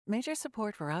Major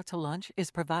support for Out to Lunch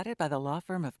is provided by the law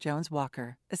firm of Jones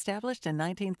Walker, established in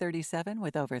 1937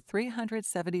 with over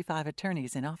 375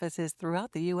 attorneys in offices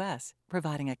throughout the U.S.,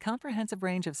 providing a comprehensive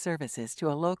range of services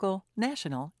to a local,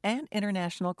 national, and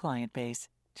international client base.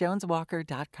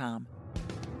 JonesWalker.com.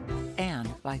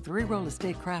 And by Three Roll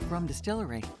Estate Craft Rum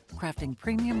Distillery, crafting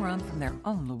premium rum from their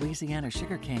own Louisiana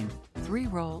sugarcane. Three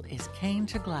Roll is cane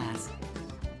to glass.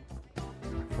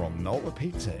 From Nola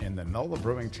Pizza in the Nola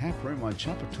Brewing Tap Room on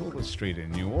Chapatoula Street in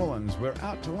New Orleans, we're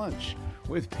out to lunch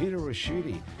with Peter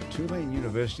Ricchiuti, Tulane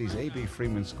University's A.B.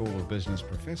 Freeman School of Business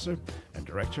professor and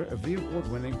director of the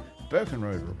award-winning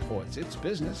Birkenroad Reports. It's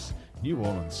business, New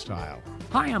Orleans style.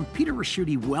 Hi, I'm Peter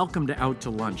Ricchiuti. Welcome to Out to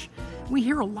Lunch. We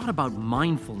hear a lot about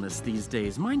mindfulness these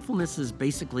days. Mindfulness is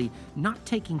basically not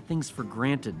taking things for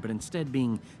granted, but instead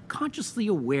being consciously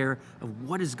aware of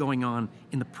what is going on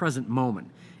in the present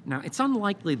moment. Now, it's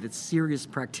unlikely that serious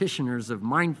practitioners of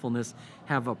mindfulness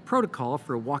have a protocol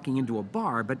for walking into a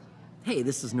bar, but hey,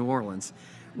 this is New Orleans.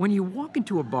 When you walk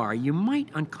into a bar, you might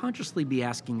unconsciously be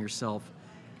asking yourself,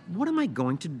 what am I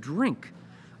going to drink?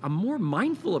 A more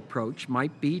mindful approach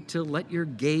might be to let your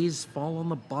gaze fall on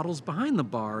the bottles behind the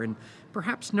bar and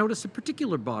perhaps notice a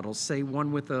particular bottle, say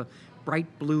one with a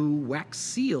bright blue wax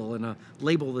seal and a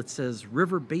label that says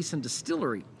River Basin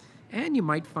Distillery. And you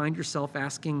might find yourself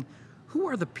asking, who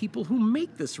are the people who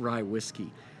make this rye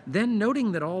whiskey? Then,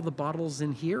 noting that all the bottles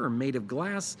in here are made of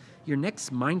glass, your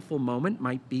next mindful moment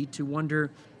might be to wonder,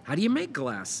 how do you make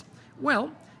glass?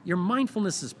 Well, your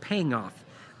mindfulness is paying off.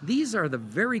 These are the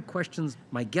very questions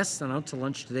my guests on Out to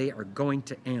Lunch today are going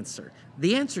to answer.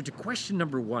 The answer to question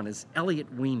number one is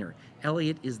Elliot Weiner.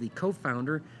 Elliot is the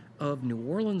co-founder of New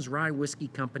Orleans rye whiskey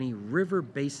company, River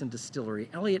Basin Distillery.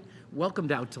 Elliot, welcome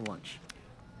to Out to Lunch.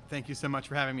 Thank you so much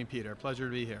for having me, Peter. Pleasure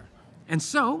to be here. And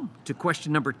so, to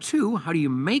question number two, how do you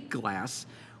make glass?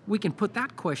 We can put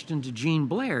that question to Gene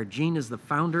Blair. Gene is the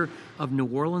founder of New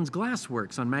Orleans Glass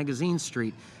Works on Magazine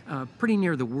Street, pretty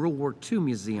near the World War II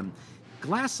Museum.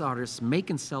 Glass artists make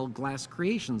and sell glass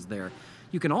creations there.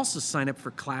 You can also sign up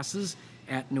for classes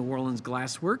at New Orleans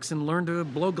Glass Works and learn to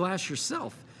blow glass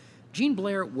yourself. Gene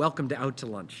Blair, welcome to Out to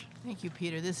Lunch. Thank you,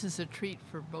 Peter. This is a treat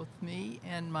for both me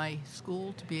and my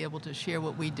school to be able to share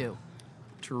what we do.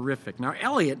 Terrific. Now,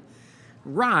 Elliot,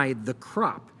 rye, the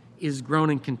crop, is grown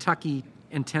in Kentucky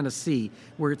and Tennessee,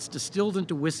 where it's distilled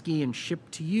into whiskey and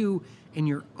shipped to you in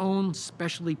your own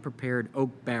specially prepared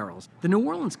oak barrels. The New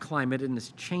Orleans climate and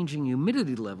its changing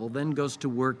humidity level then goes to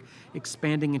work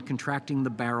expanding and contracting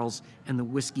the barrels and the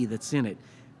whiskey that's in it.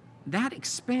 That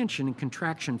expansion and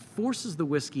contraction forces the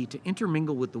whiskey to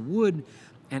intermingle with the wood,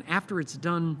 and after it's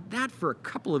done that for a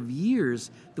couple of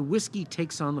years, the whiskey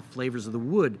takes on the flavors of the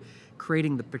wood,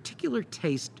 creating the particular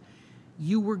taste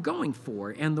you were going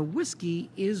for, and the whiskey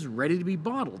is ready to be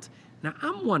bottled. Now,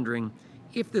 I'm wondering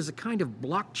if there's a kind of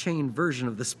blockchain version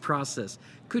of this process.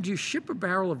 Could you ship a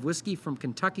barrel of whiskey from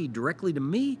Kentucky directly to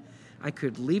me? I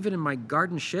could leave it in my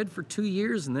garden shed for 2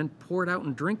 years and then pour it out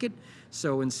and drink it.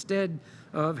 So instead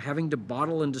of having to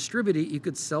bottle and distribute it, you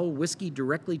could sell whiskey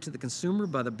directly to the consumer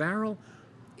by the barrel.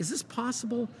 Is this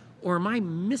possible, or am I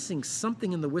missing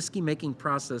something in the whiskey making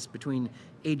process between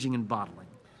aging and bottling?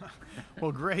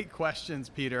 Well, great questions,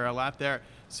 Peter. A lot there.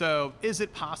 So, is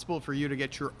it possible for you to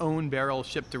get your own barrel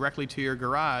shipped directly to your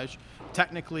garage?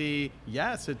 Technically,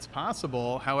 yes, it's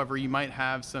possible. However, you might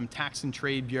have some Tax and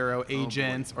Trade Bureau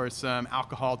agents or some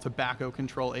alcohol tobacco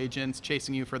control agents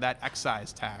chasing you for that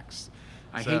excise tax.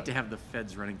 I hate to have the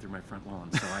feds running through my front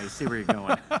lawn, so I see where you're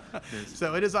going.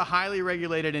 So it is a highly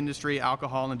regulated industry,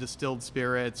 alcohol and distilled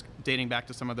spirits, dating back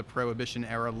to some of the Prohibition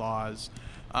era laws.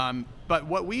 But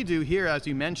what we do here, as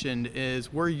you mentioned,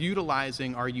 is we're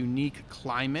utilizing our unique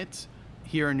climate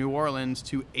here in New Orleans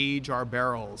to age our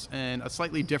barrels in a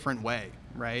slightly different way,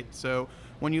 right? So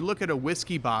when you look at a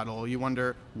whiskey bottle, you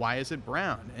wonder, why is it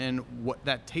brown? And what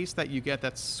that taste that you get,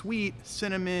 that sweet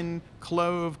cinnamon,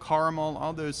 clove, caramel,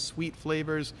 all those sweet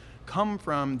flavors come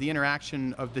from the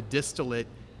interaction of the distillate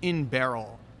in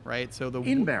barrel, right? So the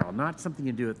in barrel, not something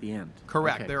you do at the end.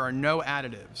 Correct. Okay. There are no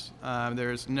additives.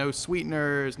 There's no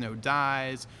sweeteners, no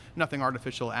dyes, nothing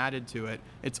artificial added to it.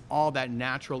 It's all that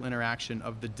natural interaction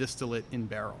of the distillate in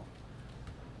barrel.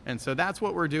 And so that's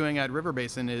what we're doing at River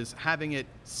Basin, is having it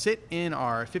sit in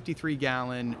our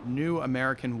 53-gallon new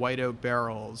American white oak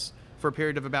barrels for a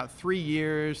period of about 3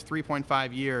 years,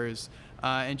 3.5 years,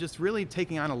 and just really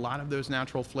taking on a lot of those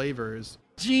natural flavors.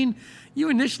 Gene,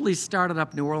 you initially started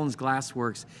up New Orleans Glass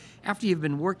Works after you've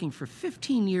been working for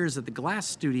 15 years at the glass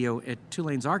studio at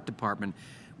Tulane's art department.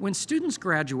 When students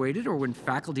graduated or when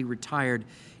faculty retired,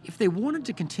 if they wanted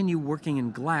to continue working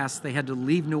in glass, they had to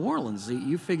leave New Orleans.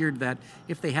 You figured that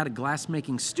if they had a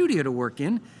glass-making studio to work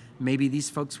in, maybe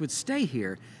these folks would stay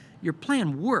here. Your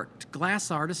plan worked. Glass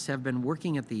artists have been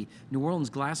working at the New Orleans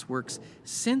Glass Works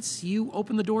since you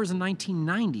opened the doors in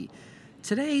 1990.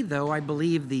 Today, though, I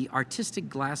believe the artistic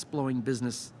glass-blowing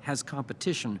business has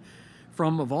competition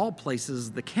from, of all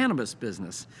places, the cannabis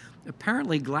business.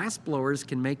 Apparently, glass blowers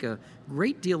can make a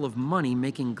great deal of money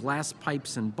making glass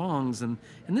pipes and bongs, and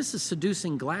this is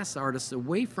seducing glass artists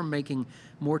away from making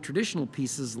more traditional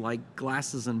pieces like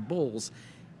glasses and bowls.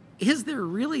 Is there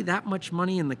really that much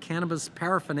money in the cannabis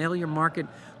paraphernalia market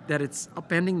that it's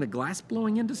upending the glass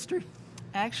blowing industry?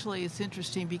 Actually, it's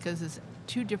interesting because it's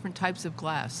two different types of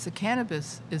glass. The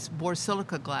cannabis is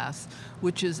borosilica glass,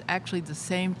 which is actually the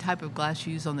same type of glass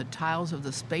you use on the tiles of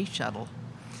the space shuttle.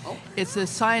 Oh. It's a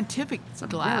scientific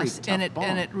glass, and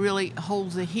it really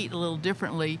holds the heat a little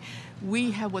differently. We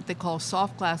have what they call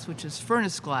soft glass, which is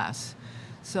furnace glass.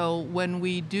 So when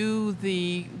we do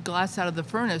the glass out of the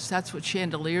furnace, that's what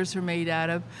chandeliers are made out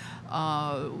of.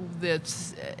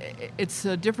 It's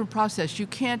a different process. You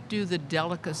can't do the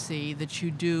delicacy that you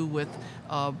do with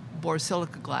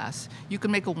borosilica glass. You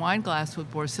can make a wine glass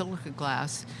with borosilica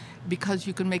glass because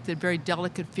you can make the very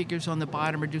delicate figures on the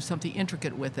bottom or do something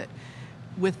intricate with it.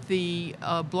 With the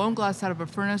blown glass out of a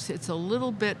furnace, it's a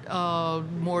little bit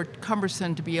more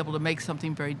cumbersome to be able to make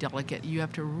something very delicate. You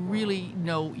have to really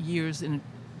know years in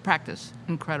practice.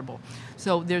 Incredible.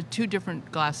 So there are two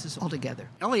different glasses altogether.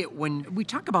 Elliot, when we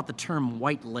talk about the term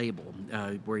white label,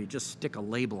 where you just stick a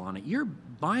label on it, you're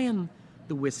buying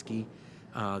the whiskey,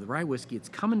 the rye whiskey, it's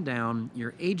coming down,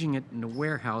 you're aging it in a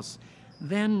warehouse,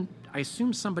 then I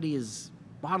assume somebody is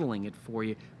bottling it for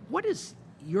you. What is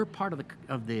your part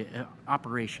of the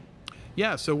operation?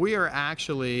 Yeah, so we are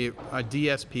actually a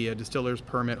DSP, a distiller's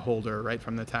permit holder, right,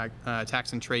 from the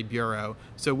Tax and Trade Bureau.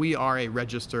 So we are a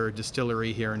registered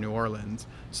distillery here in New Orleans.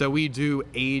 So we do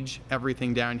age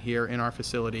everything down here in our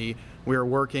facility. We're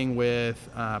working with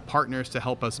partners to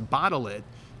help us bottle it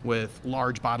with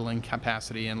large bottling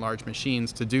capacity and large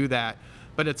machines to do that.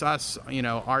 But it's us,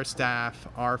 our staff,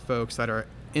 our folks that are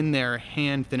in there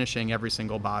hand finishing every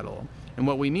single bottle. And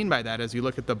what we mean by that is you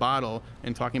look at the bottle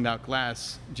and talking about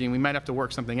glass, Gene, we might have to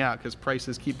work something out because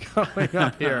prices keep going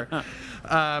up here.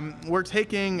 We're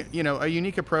taking, a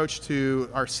unique approach to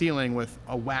our sealing with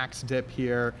a wax dip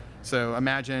here. So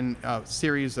imagine a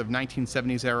series of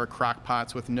 1970s era crock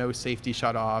pots with no safety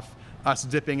shut off, us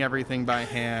dipping everything by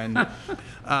hand.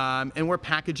 And we're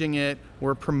packaging it,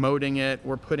 we're promoting it,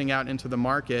 we're putting out into the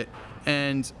market.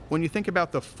 And when you think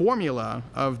about the formula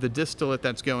of the distillate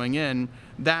that's going in,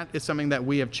 that is something that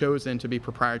we have chosen to be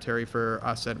proprietary for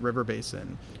us at River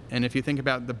Basin. And if you think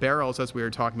about the barrels, as we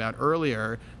were talking about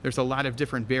earlier, there's a lot of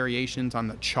different variations on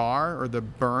the char or the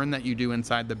burn that you do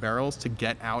inside the barrels to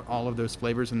get out all of those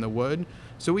flavors in the wood.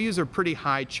 So we use a pretty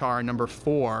high char, number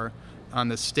 4, on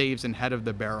the staves and head of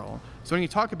the barrel. So when you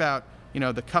talk about, the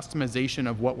customization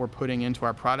of what we're putting into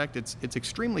our product, it's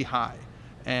extremely high.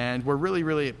 And we're really,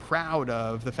 really proud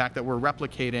of the fact that we're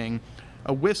replicating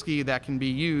a whiskey that can be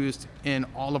used in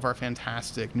all of our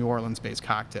fantastic New Orleans-based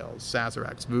cocktails,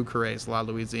 Sazeracs, Vieux Carrés, La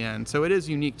Louisiane. So it is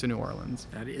unique to New Orleans.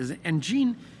 That is. And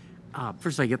Gene,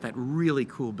 first I get that really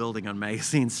cool building on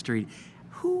Magazine Street.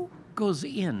 Who goes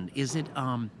in? Is it,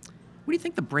 what do you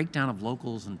think the breakdown of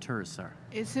locals and tourists are?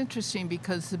 It's interesting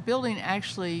because the building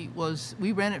actually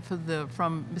we rented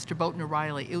from Mr. Boatner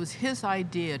Riley. It was his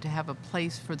idea to have a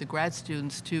place for the grad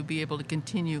students to be able to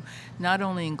continue not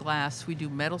only in glass, we do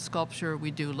metal sculpture,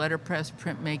 we do letterpress,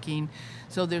 printmaking.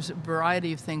 So there's a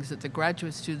variety of things that the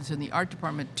graduate students in the art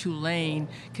department, Tulane,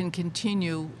 can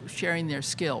continue sharing their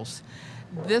skills.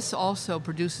 This also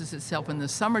produces itself in the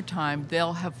summertime.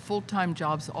 They'll have full-time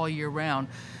jobs all year round.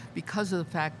 Because of the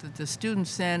fact that the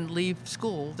students then leave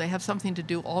school, they have something to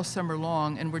do all summer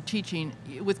long, and we're teaching.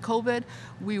 With COVID,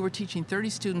 we were teaching 30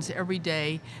 students every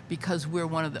day because we're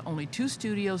one of the only 2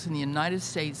 studios in the United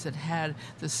States that had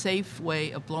the safe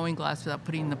way of blowing glass without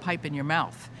putting the pipe in your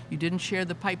mouth. You didn't share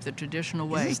the pipe the traditional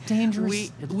way. Is this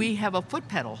dangerous? We have a foot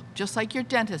pedal, just like your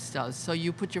dentist does. So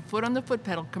you put your foot on the foot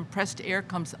pedal, compressed air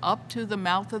comes up to the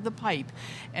mouth of the pipe,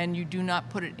 and you do not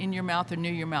put it in your mouth or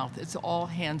near your mouth. It's all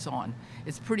hands-on.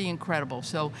 It's pretty pretty incredible.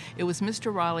 So it was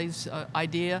Mr. Riley's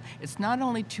idea. It's not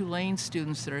only Tulane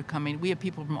students that are coming. We have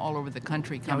people from all over the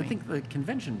country I coming. would think the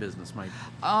convention business might.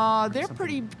 They're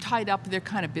pretty tied up. They're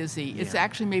kind of busy. Yeah. It's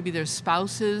actually maybe their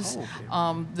spouses.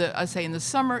 Oh, okay. I say in the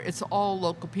summer, it's all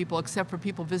local people except for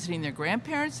people visiting their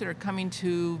grandparents that are coming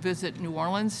to visit New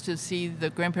Orleans to see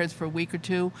the grandparents for a week or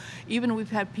two. Even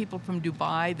we've had people from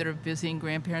Dubai that are visiting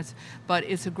grandparents. But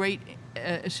it's a great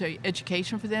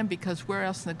education for them, because where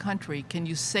else in the country can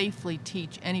you safely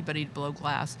teach anybody to blow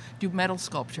glass, do metal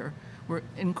sculpture? We're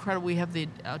incredible. We have the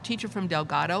teacher from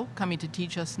Delgado coming to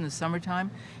teach us in the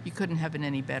summertime. You couldn't have it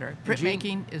any better.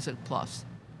 Printmaking is a plus.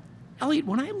 Elliot,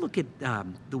 when I look at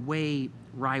the way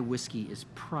rye whiskey is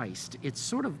priced, it's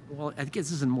sort of, well, I guess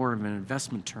this is more of an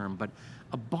investment term, but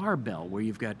a barbell where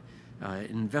you've got an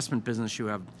investment business, you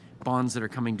have bonds that are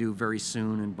coming due very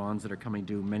soon and bonds that are coming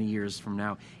due many years from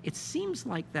now. It seems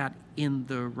like that in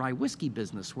the rye whiskey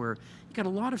business, where you got a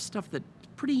lot of stuff that's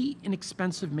pretty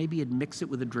inexpensive. Maybe you'd mix it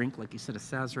with a drink, like you said, a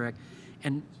Sazerac,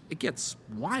 and it gets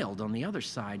wild on the other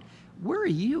side. Where are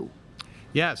you?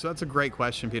 Yeah, so that's a great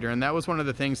question, Peter. And that was one of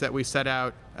the things that we set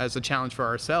out as a challenge for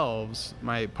ourselves,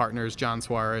 my partners, John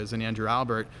Suarez and Andrew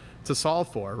Albert, to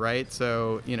solve for, right?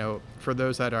 So, for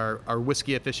those that are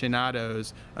whiskey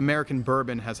aficionados, American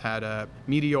bourbon has had a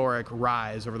meteoric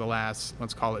rise over the last,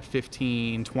 let's call it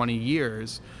 15, 20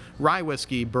 years. Rye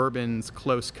whiskey, bourbon's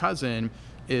close cousin,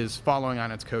 is following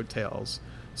on its coattails.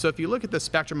 So if you look at the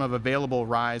spectrum of available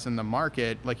ryes in the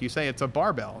market, like you say, it's a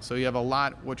barbell. So you have a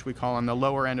lot, which we call on the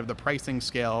lower end of the pricing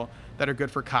scale, that are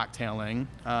good for cocktailing,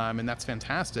 and that's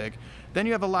fantastic. Then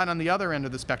you have a lot on the other end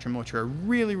of the spectrum, which are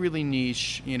really, really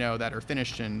niche, that are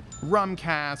finished in rum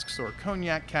casks or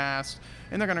cognac casks,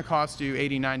 and they're going to cost you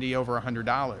 $80, $90, over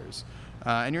 $100.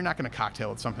 And you're not going to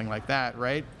cocktail with something like that,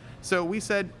 right? So we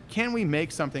said, can we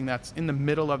make something that's in the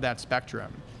middle of that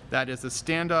spectrum, that is a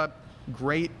stand-up,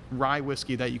 great rye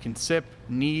whiskey that you can sip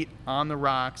neat on the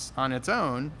rocks on its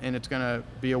own, and it's going to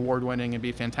be award-winning and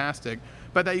be fantastic,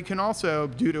 but that you can also,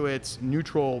 due to its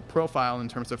neutral profile in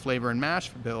terms of flavor and mash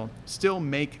bill, still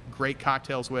make great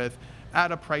cocktails with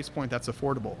at a price point that's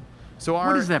affordable. So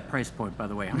what is that price point, by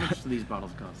the way? How much do these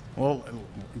bottles cost? Well,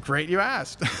 great you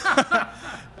asked.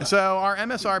 So our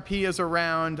MSRP is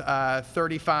around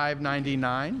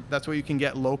 $35.99. That's what you can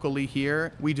get locally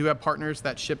here. We do have partners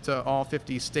that ship to all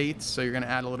 50 states, so you're going to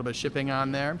add a little bit of shipping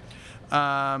on there.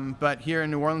 But here in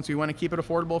New Orleans, we want to keep it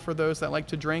affordable for those that like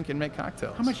to drink and make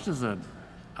cocktails. How much does a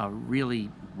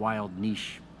really wild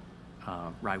niche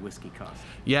rye whiskey cost?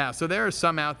 Yeah, so there are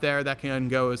some out there that can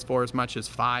go as much as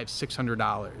 $500,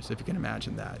 $600, if you can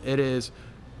imagine that. It is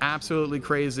absolutely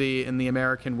crazy in the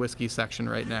American whiskey section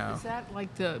right now. Is that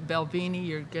like the Balvenie?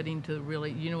 You're getting to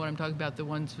really, you know what I'm talking about, the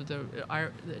ones with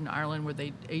in Ireland where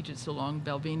they age it so long,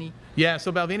 Balvenie? Yeah,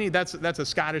 so Balvenie, that's a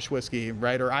Scottish whiskey,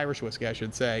 right, or Irish whiskey, I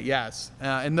should say. Yes,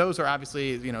 and those are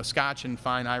obviously, Scotch and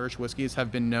fine Irish whiskeys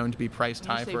have been known to be priced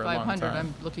high for a long time.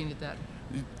 I'm looking at that.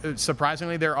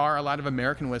 Surprisingly, there are a lot of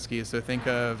American whiskeys. So think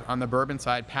of, on the bourbon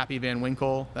side, Pappy Van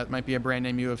Winkle. That might be a brand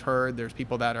name you have heard. There's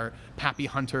people that are Pappy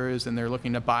hunters, and they're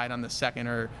looking to buy it on the second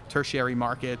or tertiary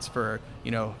markets for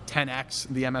 10x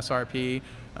the MSRP.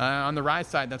 On the rye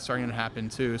side, that's starting to happen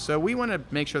too. So we want to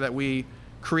make sure that we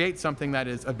create something that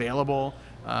is available.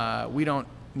 We don't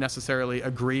necessarily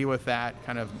agree with that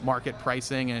kind of market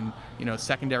pricing and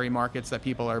secondary markets that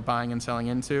people are buying and selling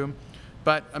into.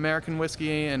 But American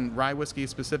whiskey and rye whiskey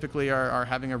specifically are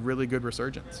having a really good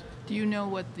resurgence. Do you know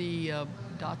what the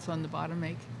dots on the bottom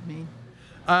mean?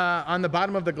 On the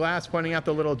bottom of the glass, pointing out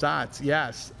the little dots,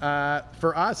 yes.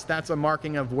 For us, that's a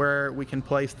marking of where we can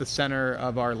place the center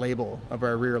of our label, of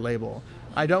our rear label.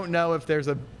 I don't know if there's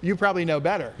you probably know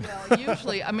better. Well,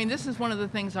 usually, this is one of the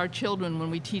things our children, when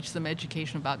we teach them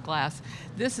education about glass,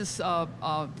 this is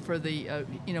for the,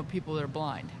 people that are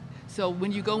blind. So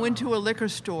when you go into a liquor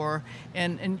store,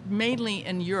 and mainly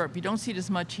in Europe, you don't see it as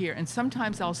much here, and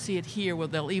sometimes I'll see it here where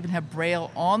they'll even have Braille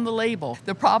on the label.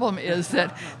 The problem is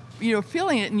that you're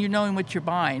feeling it and you're knowing what you're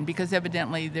buying, because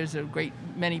evidently there's a great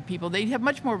many people. They have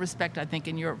much more respect, I think,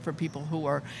 in Europe for people who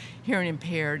are hearing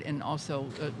impaired and also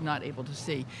not able to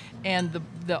see. And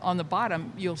on the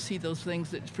bottom, you'll see those things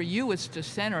that for you it's to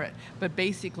center it, but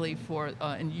basically for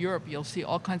in Europe, you'll see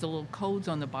all kinds of little codes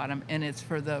on the bottom, and it's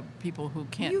for the people who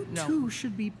can't know. You too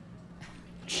should be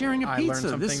sharing a pizza. I learned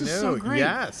something this is new. So great.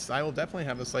 Yes, I will definitely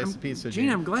have a slice of pizza.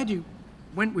 Gene, I'm glad you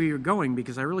went where you're going,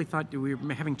 because I really thought we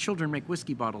were having children make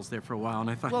whiskey bottles there for a while, and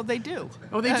I thought... Well, they do.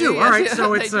 Oh, they do. All right,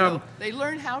 so it's... They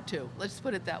learn how to. Let's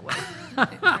put it that way.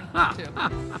 They learn how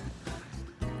to.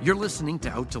 You're listening to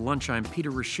Out to Lunch. I'm Peter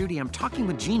Raschuti. I'm talking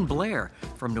with Gene Blair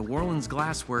from New Orleans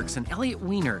Glass Works and Elliot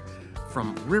Weiner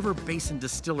from River Basin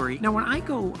Distillery. Now, when I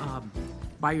go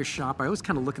by your shop, I always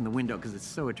kind of look in the window because it's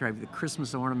so attractive, the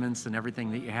Christmas ornaments and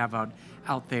everything that you have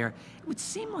out there. It would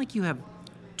seem like you have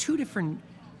two different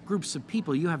groups of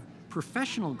people. You have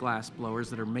professional glass blowers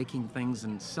that are making things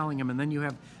and selling them, and then you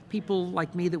have people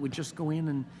like me that would just go in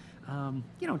and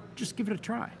just give it a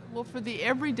try. Well, for the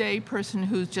everyday person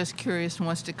who's just curious and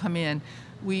wants to come in,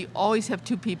 we always have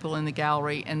two people in the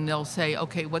gallery, and they'll say,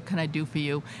 okay, what can I do for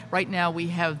you? Right now we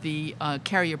have the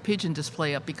carrier pigeon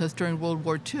display up because during World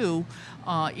War II,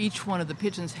 each one of the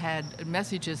pigeons had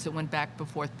messages that went back and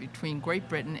forth between Great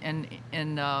Britain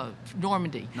and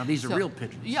Normandy. Now these are real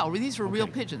pigeons? Yeah, these are real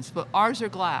pigeons, but ours are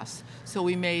glass. So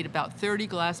we made about 30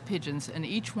 glass pigeons, and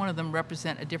each one of them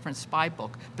represent a different spy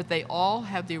book, but they all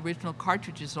have the original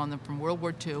cartridges on them from World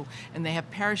War II, and they have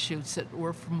parachutes that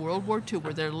were from World War II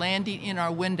where they're landing in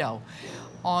our window.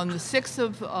 On the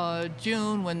 6th of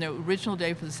June, when the original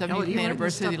day for the 70th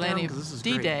anniversary of the landing of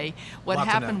D-Day, what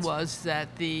happened was that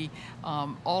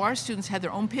all our students had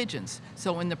their own pigeons.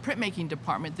 So in the printmaking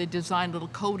department, they designed little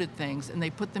coded things, and they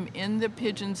put them in the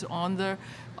pigeons on the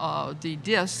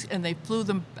discs, and they flew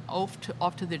them off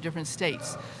to their different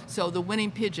states. So the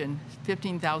winning pigeon,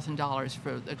 $15,000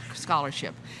 for the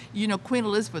scholarship. You know, Queen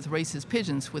Elizabeth races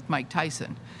pigeons with Mike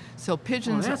Tyson. So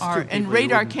pigeons and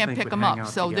radar can't pick them up.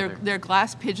 So they're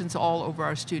glass pigeons all over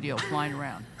our studio flying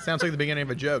around. Sounds like the beginning of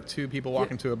a joke. Two people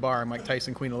walk into a bar, Mike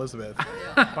Tyson, Queen Elizabeth.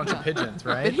 A bunch of pigeons,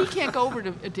 right? But he can't go over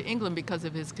to England because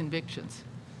of his convictions.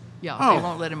 Yeah, they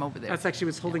won't let him over there. That's actually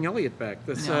what's holding Elliot back.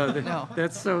 That's, No.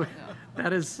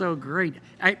 That is so great.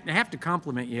 I have to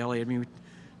compliment you, Elliot. I mean,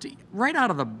 right out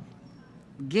of the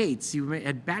gates,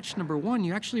 at batch number 1,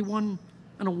 you actually won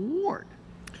an award.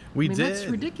 We did. That's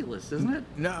ridiculous, isn't it?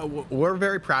 No, we're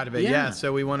very proud of it. Yeah.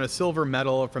 So we won a silver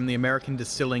medal from the American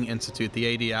Distilling Institute,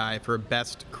 the ADI, for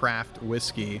best craft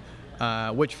whiskey,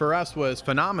 which for us was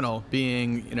phenomenal,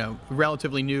 being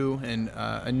relatively new and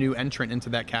a new entrant into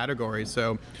that category.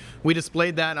 So we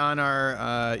displayed that on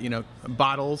our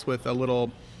bottles with a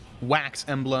little wax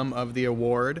emblem of the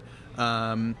award,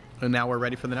 and now we're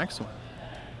ready for the next one.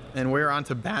 And we're on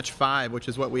to batch 5, which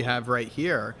is what we have right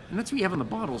here. And that's what you have on the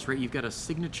bottles, right? You've got a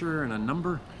signature and a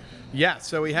number? Yeah,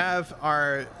 so we have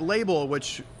our label,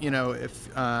 which, if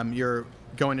you're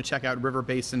going to check out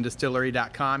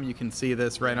riverbasindistillery.com, you can see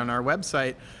this right on our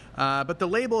website. But the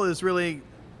label is really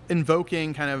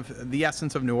invoking kind of the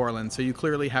essence of New Orleans. So you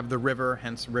clearly have the river,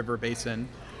 hence River Basin.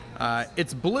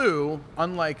 It's blue,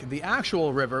 unlike the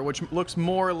actual river, which looks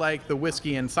more like the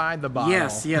whiskey inside the bottle.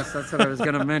 Yes, that's what I was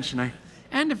going to mention.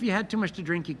 And if you had too much to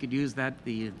drink, you could use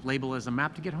the label as a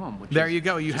map to get home. There you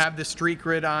go. You have the street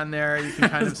grid on there. You can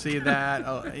kind of see that.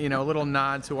 A little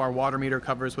nod to our water meter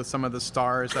covers with some of the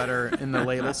stars that are in the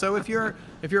label. So if you're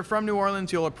from New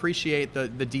Orleans, you'll appreciate the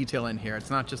detail in here.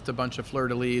 It's not just a bunch of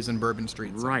fleur-de-lis and Bourbon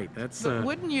Streets. Right. But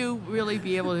wouldn't you really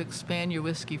be able to expand your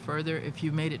whiskey further if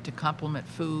you made it to complement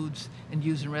foods and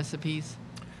using recipes?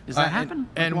 Does that happen?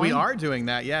 And we are doing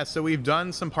that, yeah. So we've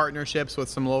done some partnerships with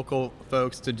some local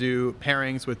folks to do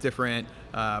pairings with different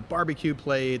barbecue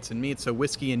plates and meats. So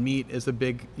whiskey and meat is a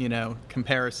big,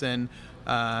 comparison.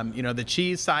 The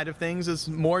cheese side of things is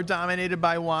more dominated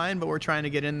by wine, but we're trying to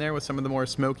get in there with some of the more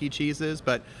smoky cheeses.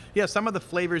 But yeah, some of the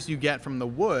flavors you get from the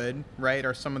wood, right,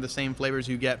 are some of the same flavors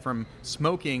you get from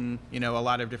smoking, a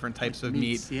lot of different types of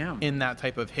meat in that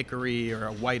type of hickory or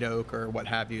a white oak or what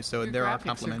have you. So there are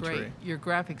complementary. Great. Your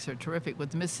graphics are terrific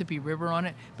with the Mississippi River on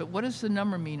it. But what does the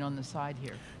number mean on the side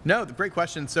here? No, great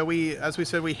question. So as we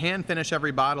said, we hand finish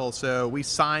every bottle. So we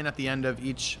sign at the end of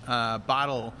each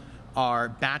bottle our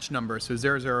batch number. So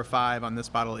 005 on this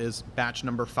bottle is batch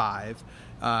number 5.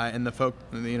 And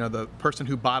the person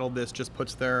who bottled this just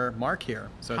puts their mark here.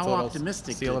 So it's a little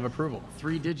optimistic seal of approval.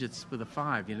 3 digits with a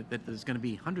 5, that there's going to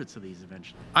be hundreds of these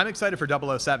eventually. I'm excited for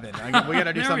 007. We got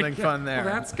to do something fun there.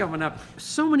 Well, that's coming up.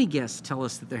 So many guests tell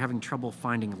us that they're having trouble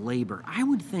finding labor. I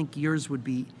would think yours would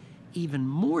be even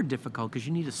more difficult because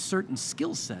you need a certain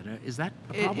skill set. Is that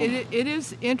a problem? It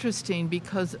is interesting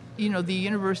because, the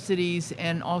universities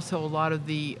and also a lot of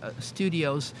the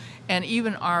studios and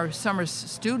even our summer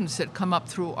students that come up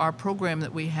through our program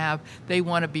that we have, they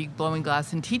want to be blowing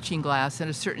glass and teaching glass. At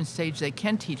a certain stage, they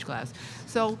can teach glass.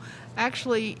 So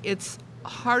actually, it's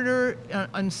harder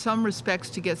in some respects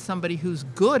to get somebody who's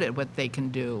good at what they can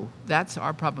do. That's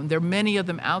our problem. There are many of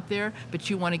them out there,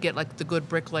 but you want to get like the good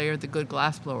bricklayer, the good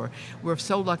glass blower. We're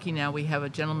so lucky now we have a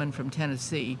gentleman from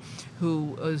Tennessee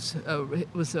who was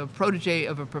a protege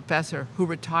of a professor who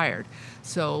retired.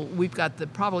 So we've got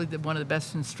probably one of the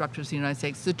best instructors in the United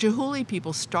States. The Chihuly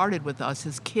people started with us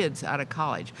as kids out of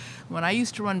college. When I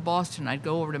used to run Boston, I'd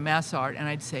go over to Massart and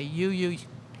I'd say,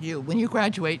 when you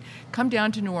graduate, come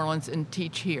down to New Orleans and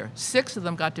teach here. 6 of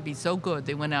them got to be so good,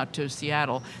 they went out to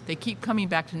Seattle. They keep coming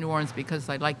back to New Orleans because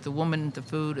they like the woman, the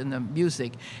food, and the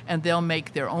music, and they'll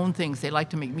make their own things. They like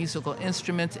to make musical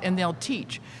instruments, and they'll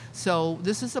teach. So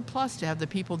this is a plus to have the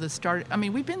people that started. I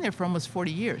mean, we've been there for almost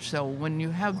 40 years, so when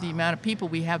you have the amount of people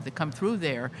we have that come through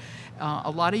there,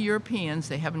 a lot of Europeans,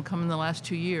 they haven't come in the last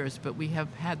 2 years, but we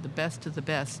have had the best of the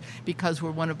best because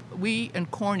we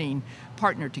and Corning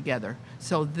partner together.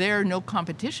 So they're no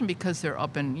competition because they're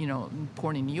up in,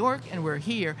 Corning, New York, and we're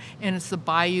here. And it's the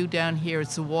bayou down here,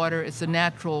 it's the water, it's the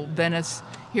natural Venice.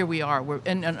 Here we are.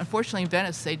 And unfortunately in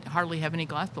Venice, they hardly have any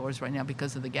glass blowers right now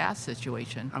because of the gas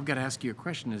situation. I've got to ask you a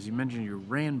question. As you mentioned, you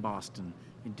ran Boston.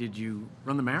 Did you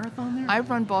run the marathon there?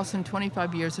 I've run Boston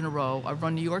 25 years in a row. I've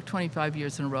run New York 25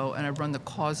 years in a row, and I've run the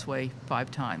Causeway 5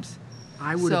 times.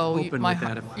 I would have opened with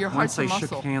that once I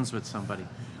shook hands with somebody.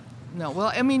 No,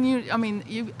 well,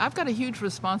 I've got a huge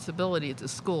responsibility at the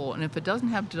school, and if it doesn't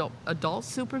have adult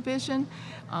supervision,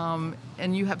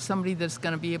 and you have somebody that's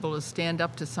going to be able to stand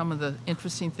up to some of the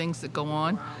interesting things that go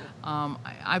on,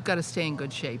 I've got to stay in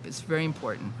good shape. It's very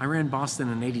important. I ran Boston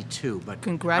in '82, but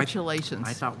congratulations.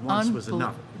 I thought once was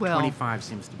enough. Well, 25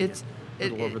 seems to be a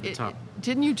little over the top.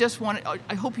 Didn't you just want to?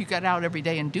 I hope you got out every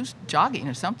day and do jogging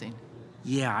or something.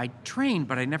 Yeah, I trained,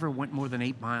 but I never went more than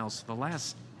 8 miles. The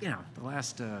last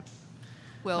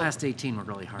 18 were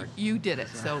really hard. You did it,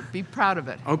 so be proud of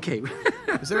it. Okay.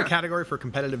 Is there a category for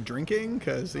competitive drinking?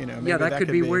 Because maybe that could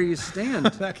be where you stand.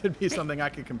 That could be something I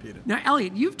could compete in. Now,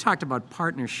 Elliot, you've talked about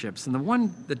partnerships, and the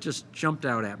one that just jumped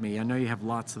out at me, I know you have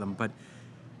lots of them, but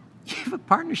you have a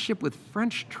partnership with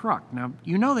French Truck. Now,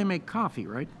 they make coffee,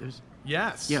 right?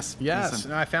 Yes. Listen.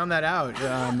 No, I found that out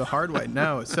the hard way.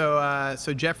 No.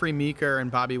 So Jeffrey Meeker and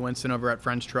Bobby Winston over at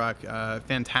French Truck,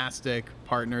 fantastic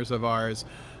partners of ours.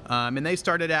 And they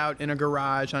started out in a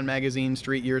garage on Magazine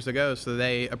Street years ago, so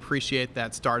they appreciate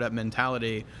that startup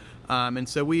mentality. And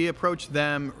so we approached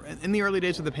them in the early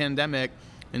days of the pandemic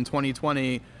in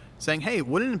 2020, saying, hey,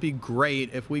 wouldn't it be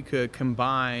great if we could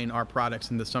combine our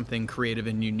products into something creative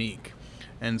and unique?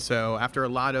 And so after a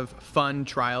lot of fun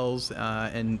trials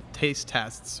and taste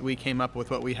tests, we came up with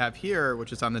what we have here,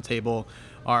 which is on the table,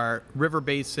 our River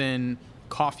Basin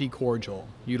Coffee Cordial,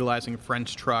 utilizing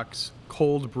French Truck's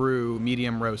cold brew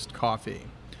medium roast coffee.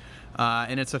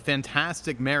 And it's a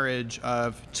fantastic marriage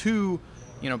of 2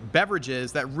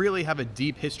 beverages that really have a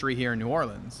deep history here in New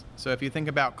Orleans. So if you think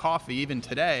about coffee, even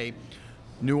today,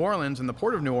 New Orleans and the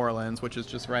Port of New Orleans, which is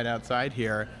just right outside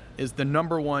here, is the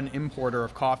 #1 importer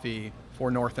of coffee for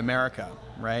North America,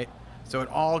 right? So it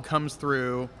all comes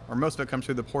through, or most of it comes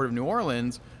through the Port of New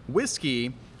Orleans.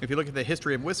 Whiskey, if you look at the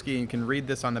history of whiskey, you can read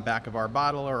this on the back of our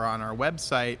bottle or on our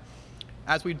website,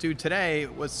 as we do today,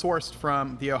 was sourced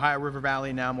from the Ohio River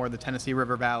Valley, now more the Tennessee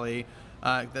River Valley.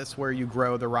 That's where you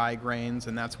grow the rye grains,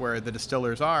 and that's where the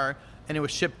distillers are. And it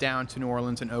was shipped down to New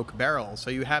Orleans in oak barrels.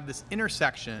 So you have this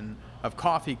intersection of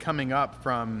coffee coming up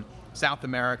from South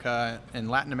America and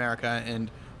Latin America, and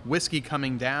whiskey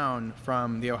coming down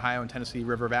from the Ohio and Tennessee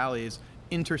River Valleys,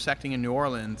 intersecting in New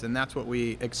Orleans. And that's what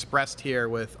we expressed here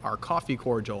with our coffee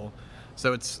cordial.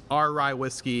 So it's our rye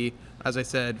whiskey, as I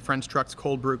said, French Truck's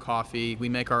cold brew coffee. We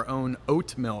make our own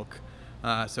oat milk,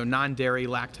 so non-dairy,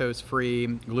 lactose-free,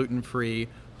 gluten-free.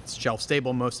 It's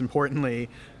shelf-stable, most importantly.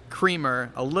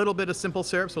 Creamer, a little bit of simple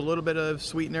syrup, so a little bit of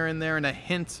sweetener in there, and a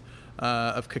hint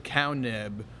of cacao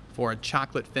nib for a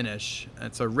chocolate finish.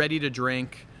 It's a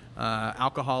ready-to-drink,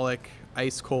 alcoholic,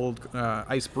 ice-cold,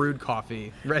 ice-brewed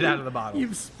coffee right out of the bottle.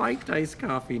 You've spiked iced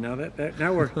coffee. Now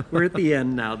now we're at the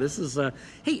end now. This is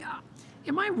hey.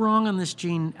 Am I wrong on this,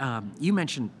 Gene? You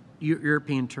mentioned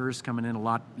European tourists coming in a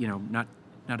lot, not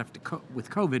with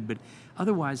COVID, but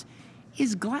otherwise.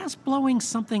 Is glass blowing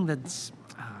something that's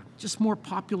just more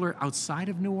popular outside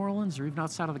of New Orleans or even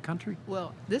outside of the country?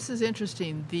 Well, this is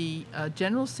interesting. The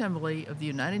General Assembly of the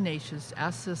United Nations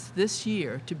asked us this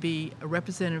year to be a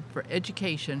representative for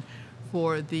education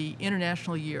for the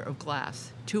International Year of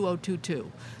Glass,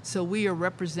 2022. So we are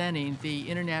representing the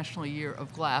International Year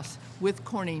of Glass with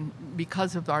Corning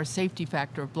because of our safety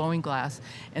factor of blowing glass.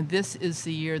 And this is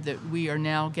the year that we are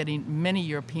now getting many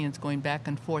Europeans going back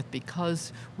and forth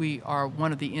because we are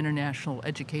one of the international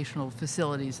educational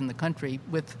facilities in the country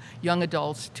with young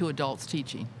adults to adults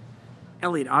teaching.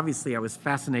 Elliot, obviously I was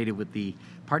fascinated with the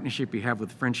partnership you have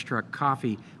with French Truck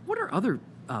Coffee. What are other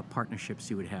partnerships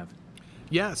you would have?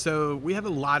 Yeah, so we have a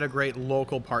lot of great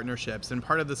local partnerships, and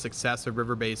part of the success of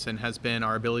River Basin has been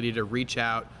our ability to reach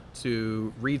out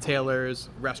to retailers,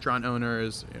 restaurant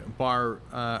owners, bar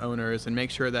owners, and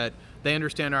make sure that they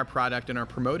understand our product and are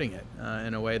promoting it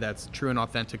in a way that's true and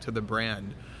authentic to the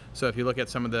brand. So if you look at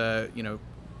some of the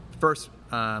first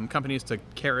companies to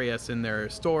carry us in their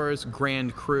stores.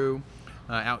 Grand Cru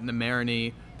out in the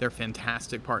Marigny, they're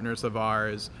fantastic partners of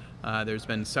ours. There's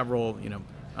been several,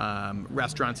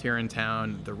 restaurants here in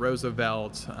town, the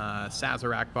Roosevelt,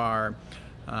 Sazerac Bar,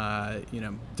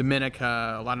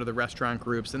 Dominica, a lot of the restaurant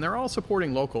groups, and they're all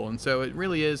supporting local. And so it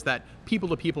really is that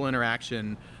people-to-people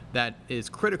interaction that is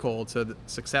critical to the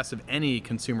success of any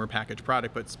consumer packaged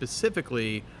product, but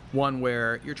specifically one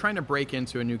where you're trying to break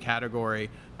into a new category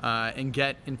and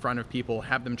get in front of people,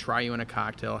 have them try you in a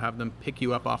cocktail, have them pick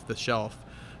you up off the shelf.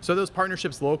 So those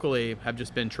partnerships locally have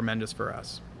just been tremendous for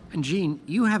us. And Gene,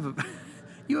 you have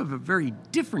a very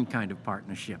different kind of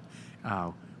partnership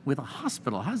with a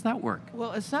hospital. How's that work?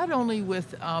 Well, it's not only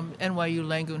with NYU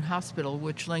Langoon Hospital,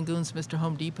 which Langoon's Mr.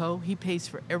 Home Depot. He pays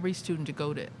for every student to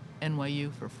go to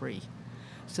NYU for free.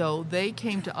 So they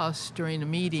came to us during a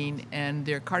meeting, and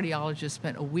their cardiologist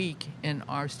spent a week in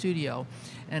our studio.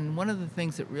 And one of the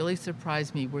things that really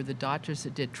surprised me were the doctors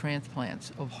that did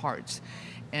transplants of hearts.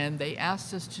 And they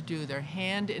asked us to do their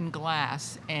hand in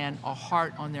glass and a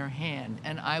heart on their hand.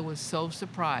 And I was so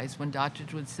surprised when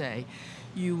doctors would say,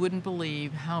 "You wouldn't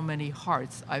believe how many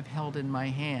hearts I've held in my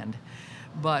hand."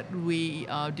 But we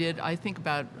did, I think,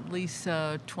 about at least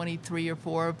 23 or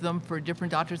 4 of them for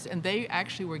different doctors. And they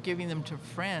actually were giving them to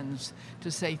friends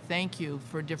to say thank you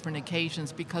for different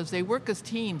occasions, because they work as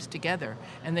teams together.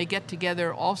 And they get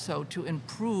together also to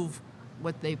improve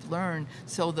what they've learned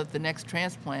so that the next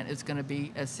transplant is going to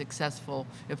be as successful,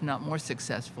 if not more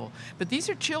successful. But these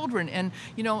are children. And,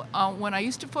 when I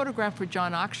used to photograph for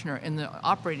John Ochsner in the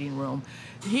operating room,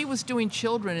 he was doing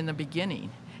children in the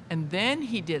beginning. And then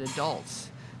he did adults.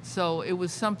 So it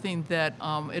was something that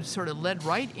it sort of led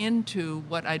right into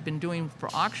what I'd been doing for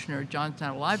Ochsner. John's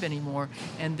not alive anymore.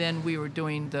 And then we were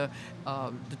doing the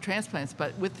transplants.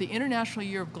 But with the International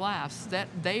Year of Glass, that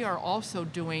they are also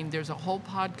doing, there's a whole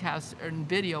podcast and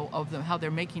video of them, how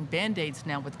they're making Band-Aids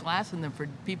now with glass in them for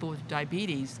people with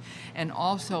diabetes. And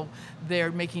also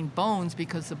they're making bones,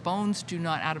 because the bones do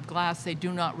not, out of glass, they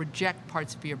do not reject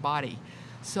parts of your body.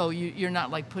 So you're not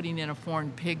like putting in a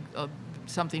foreign pig,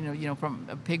 something, from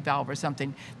a pig valve or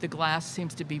something. The glass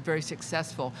seems to be very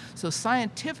successful. So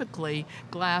scientifically,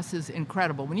 glass is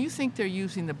incredible. When you think they're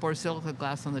using the borosilicate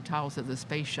glass on the tiles of the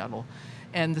space shuttle,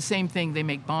 and the same thing they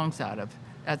make bongs out of,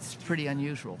 that's pretty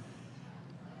unusual.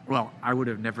 Well, I would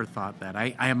have never thought that.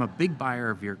 I am a big buyer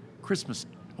of your Christmas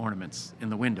ornaments in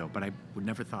the window, but I would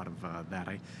never thought of that.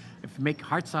 If you make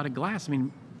hearts out of glass,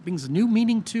 brings new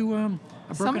meaning to a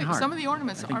broken heart. Some of the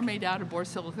ornaments are made out of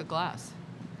borosilicate glass.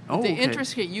 Oh, the okay.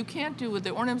 intricate, you can't do with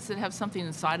the ornaments that have something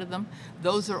inside of them.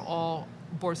 Those are all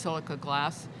borosilicate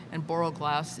glass, and boro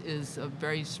glass is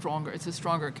it's a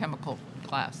stronger chemical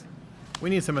glass. We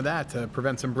need some of that to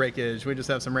prevent some breakage. We just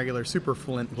have some regular super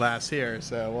flint glass here,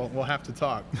 so we'll have to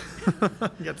talk.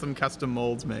 Get some custom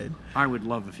molds made. I would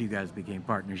love if you guys became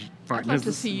partners. I'd love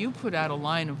to see you put out a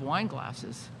line of wine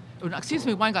glasses. Excuse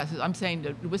me, wine glasses. I'm saying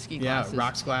the whiskey glasses. Yeah,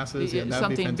 rocks glasses. Yeah, that'd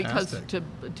something be fantastic.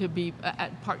 Because to be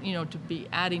to be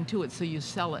adding to it, so you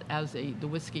sell it as the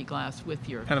whiskey glass with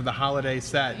your kind of the holiday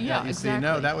set. Yeah, that you exactly. See.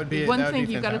 No, that would be one that thing would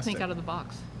be you got to fantastic. think out of the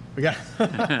box. Yeah,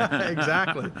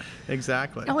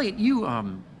 exactly. Elliot, you,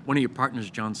 one of your partners,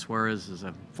 John Suarez, is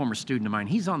a former student of mine.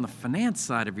 He's on the finance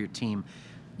side of your team.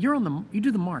 You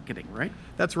do the marketing, right?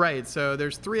 That's right. So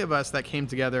there's 3 of us that came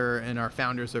together and are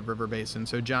founders of River Basin.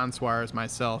 So John Suarez,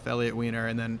 myself, Elliot Weiner,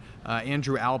 and then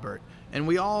Andrew Albert. And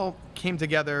we all came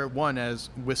together, 1, as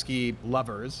whiskey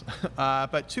lovers,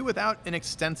 but 2, without an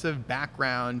extensive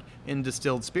background in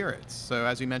distilled spirits. So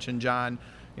as you mentioned, John,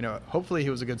 hopefully he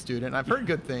was a good student. I've heard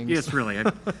good things. Yes, really.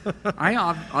 I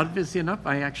obviously enough,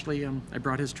 I actually I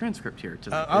brought his transcript here.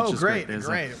 Great.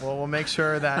 Well, we'll make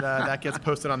sure that that gets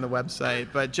posted on the website.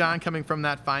 But John coming from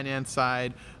that finance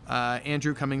side,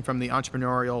 Andrew coming from the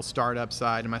entrepreneurial startup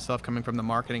side, and myself coming from the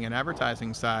marketing and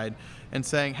advertising side, and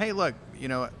saying, hey, look,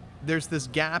 there's this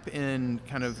gap in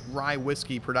kind of rye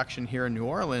whiskey production here in New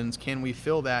Orleans. Can we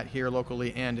fill that here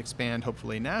locally and expand,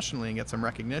 hopefully nationally, and get some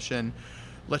recognition?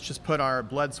 Let's just put our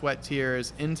blood, sweat,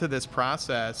 tears into this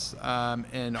process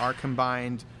and our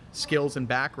combined skills and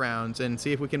backgrounds, and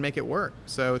see if we can make it work.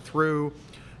 So through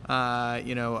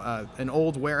an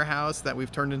old warehouse that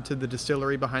we've turned into the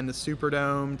distillery behind the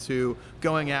Superdome, to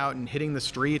going out and hitting the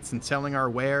streets and selling our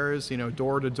wares,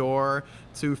 door to door,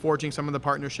 to forging some of the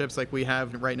partnerships like we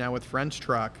have right now with French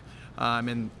Truck.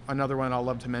 And another one I'll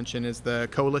love to mention is the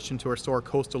Coalition to Restore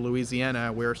Coastal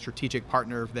Louisiana. We're a strategic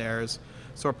partner of theirs.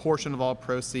 So a portion of all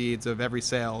proceeds of every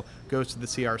sale goes to the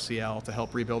CRCL to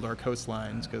help rebuild our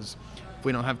coastlines, because if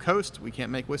we don't have coast, we can't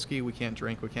make whiskey, we can't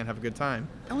drink, we can't have a good time.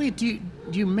 Elliot, do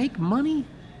you make money?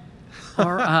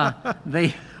 Or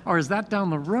Or is that down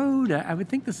the road? I would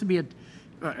think this would be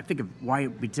I think of why it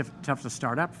would be tough to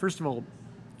start up. First of all,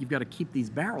 you've got to keep these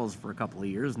barrels for a couple of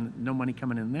years and no money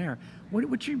coming in there.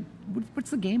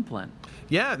 What's the game plan?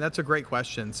 Yeah, that's a great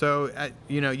question. So,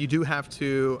 you do have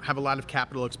to have a lot of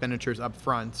capital expenditures up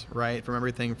front, right? From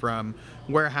everything from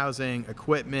warehousing,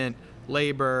 equipment,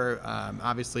 labor,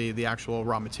 obviously the actual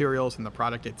raw materials and the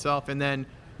product itself. And then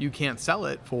you can't sell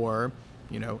it for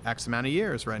X amount of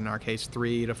years, right? In our case,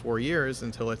 3 to 4 years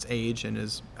until it's aged and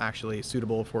is actually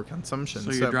suitable for consumption.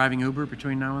 So you're driving Uber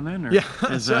between now and then? Or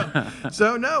yeah.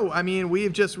 So no, I mean,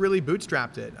 we've just really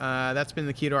bootstrapped it. That's been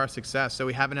the key to our success. So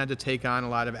we haven't had to take on a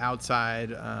lot of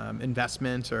outside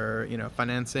investment or,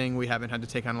 financing. We haven't had to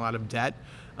take on a lot of debt.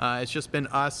 It's just been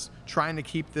us trying to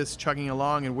keep this chugging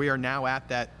along, and we are now at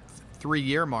that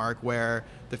 3-year mark where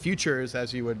the futures,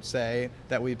 as you would say,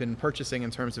 that we've been purchasing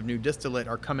in terms of new distillate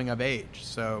are coming of age.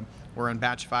 So we're on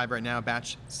batch 5 right now.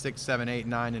 Batch 6, 7, 8,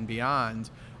 9, and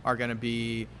beyond are going to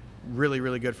be really,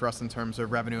 really good for us in terms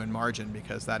of revenue and margin,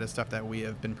 because that is stuff that we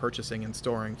have been purchasing and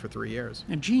storing for 3 years.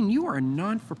 Now, Gene, you are a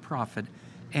non-for-profit,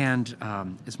 and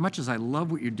as much as I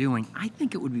love what you're doing, I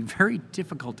think it would be very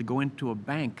difficult to go into a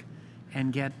bank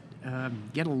and get a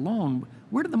loan.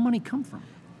 Where did the money come from?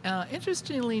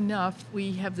 Interestingly enough,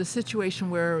 we have the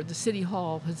situation where the City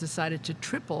Hall has decided to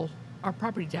triple our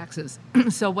property taxes.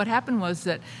 So what happened was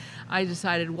that I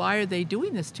decided, why are they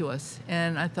doing this to us?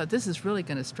 And I thought, this is really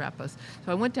going to strap us.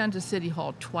 So I went down to City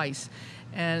Hall twice,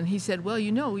 and he said, well,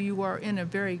 you are in a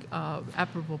very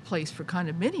applicable place for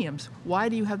condominiums. Why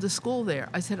do you have the school there?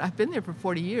 I said, I've been there for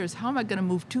 40 years. How am I going to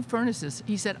move 2 furnaces?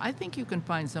 He said, I think you can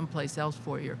find someplace else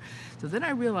for you. So then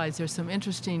I realized there's some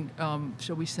interesting,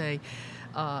 shall we say,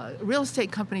 real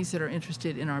estate companies that are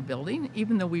interested in our building,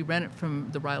 even though we rent it from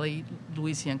the Riley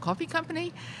Louisiana Coffee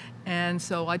Company. And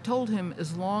so I told him,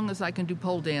 as long as I can do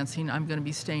pole dancing, I'm going to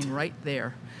be staying right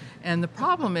there. And the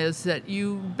problem is that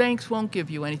banks won't give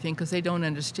you anything because they don't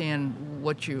understand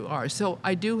what you are. So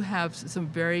I do have some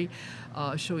very,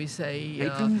 shall we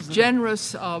say,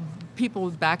 generous people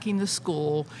backing the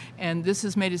school, and this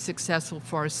has made it successful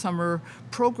for our summer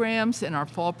programs and our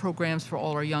fall programs for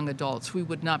all our young adults. We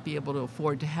would not be able to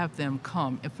afford to have them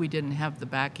come if we didn't have the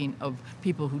backing of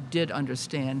people who did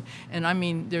understand. And I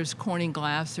mean, there's Corning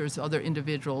Glass, there's other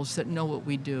individuals that know what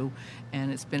we do,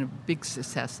 and it's been a big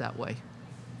success that way.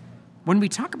 When we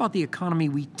talk about the economy,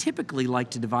 we typically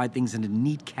like to divide things into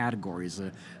neat categories.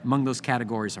 Among those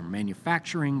categories are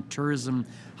manufacturing, tourism,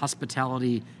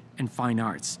 hospitality, and fine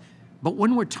arts. But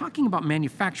when we're talking about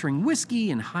manufacturing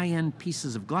whiskey and high-end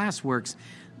pieces of glassworks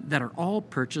that are all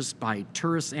purchased by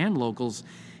tourists and locals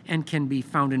and can be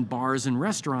found in bars and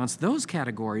restaurants, those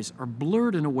categories are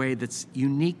blurred in a way that's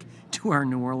unique to our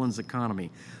New Orleans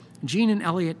economy. Gene and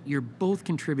Elliot, you're both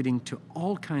contributing to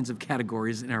all kinds of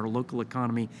categories in our local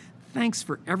economy. Thanks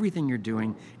for everything you're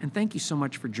doing, and thank you so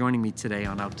much for joining me today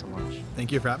on Out to Lunch.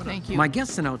 Thank you for having us. Thank you. My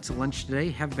guests on Out to Lunch today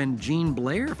have been Gene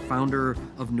Blair, founder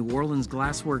of New Orleans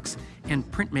Glassworks and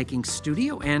Printmaking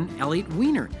Studio, and Elliot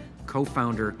Weiner,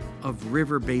 co-founder of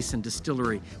River Basin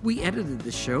Distillery. We edited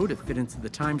the show to fit into the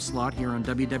time slot here on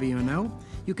WWNO.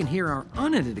 You can hear our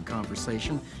unedited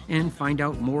conversation and find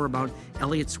out more about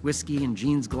Elliot's whiskey and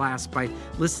Gene's glass by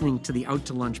listening to the Out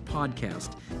to Lunch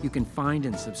podcast. You can find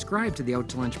and subscribe to the Out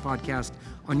to Lunch podcast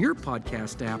on your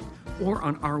podcast app or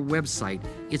on our website,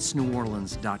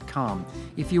 itsneworleans.com.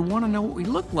 If you want to know what we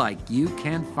look like, you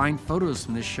can find photos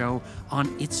from this show on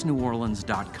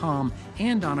itsneworleans.com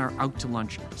and on our Out to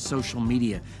Lunch social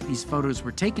media. These photos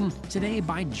were taken today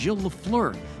by Jill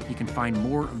LaFleur. You can find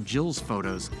more of Jill's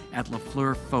photos at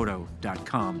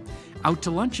lafleurphoto.com. Out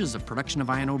to Lunch is a production of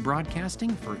INO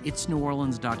Broadcasting for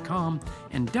itsneworleans.com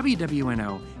and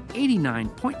WWNO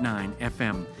 89.9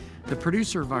 FM. The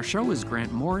producer of our show is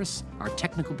Grant Morris, our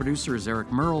technical producer is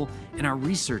Eric Merle, and our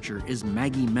researcher is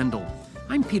Maggie Mendel.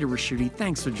 I'm Peter Raschuti.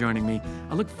 Thanks for joining me.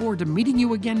 I look forward to meeting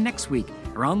you again next week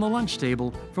around the lunch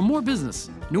table for more business,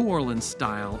 New Orleans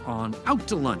style, on Out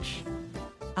to Lunch.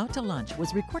 Out to Lunch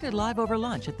was recorded live over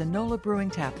lunch at the NOLA Brewing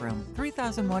Tap Room,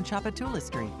 3001 Chapatula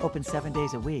Street, open 7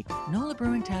 days a week. NOLA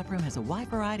Brewing Tap Room has a wide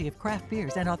variety of craft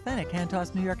beers and authentic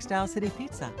hand-tossed New York-style city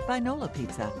pizza by NOLA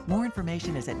Pizza. More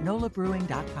information is at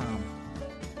nolabrewing.com.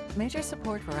 Major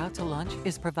support for Out to Lunch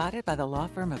is provided by the law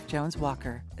firm of Jones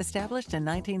Walker, established in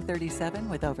 1937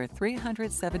 with over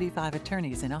 375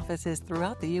 attorneys in offices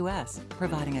throughout the U.S.,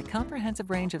 providing a comprehensive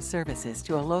range of services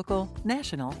to a local,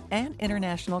 national, and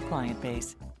international client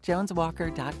base.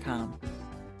 JonesWalker.com.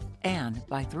 And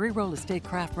by Three Roll Estate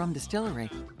Craft Rum Distillery,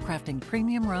 crafting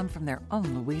premium rum from their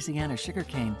own Louisiana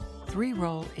sugarcane. Three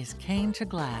Roll is cane to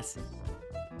glass.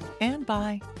 And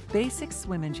by Basics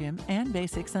Swim and Gym and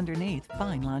Basics Underneath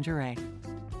Fine Lingerie.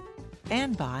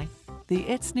 And by the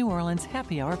It's New Orleans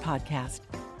Happy Hour podcast.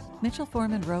 Mitchell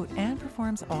Foreman wrote and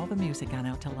performs all the music on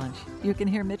Out to Lunch. You can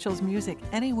hear Mitchell's music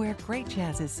anywhere great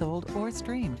jazz is sold or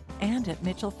streamed, and at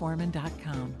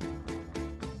mitchellforeman.com.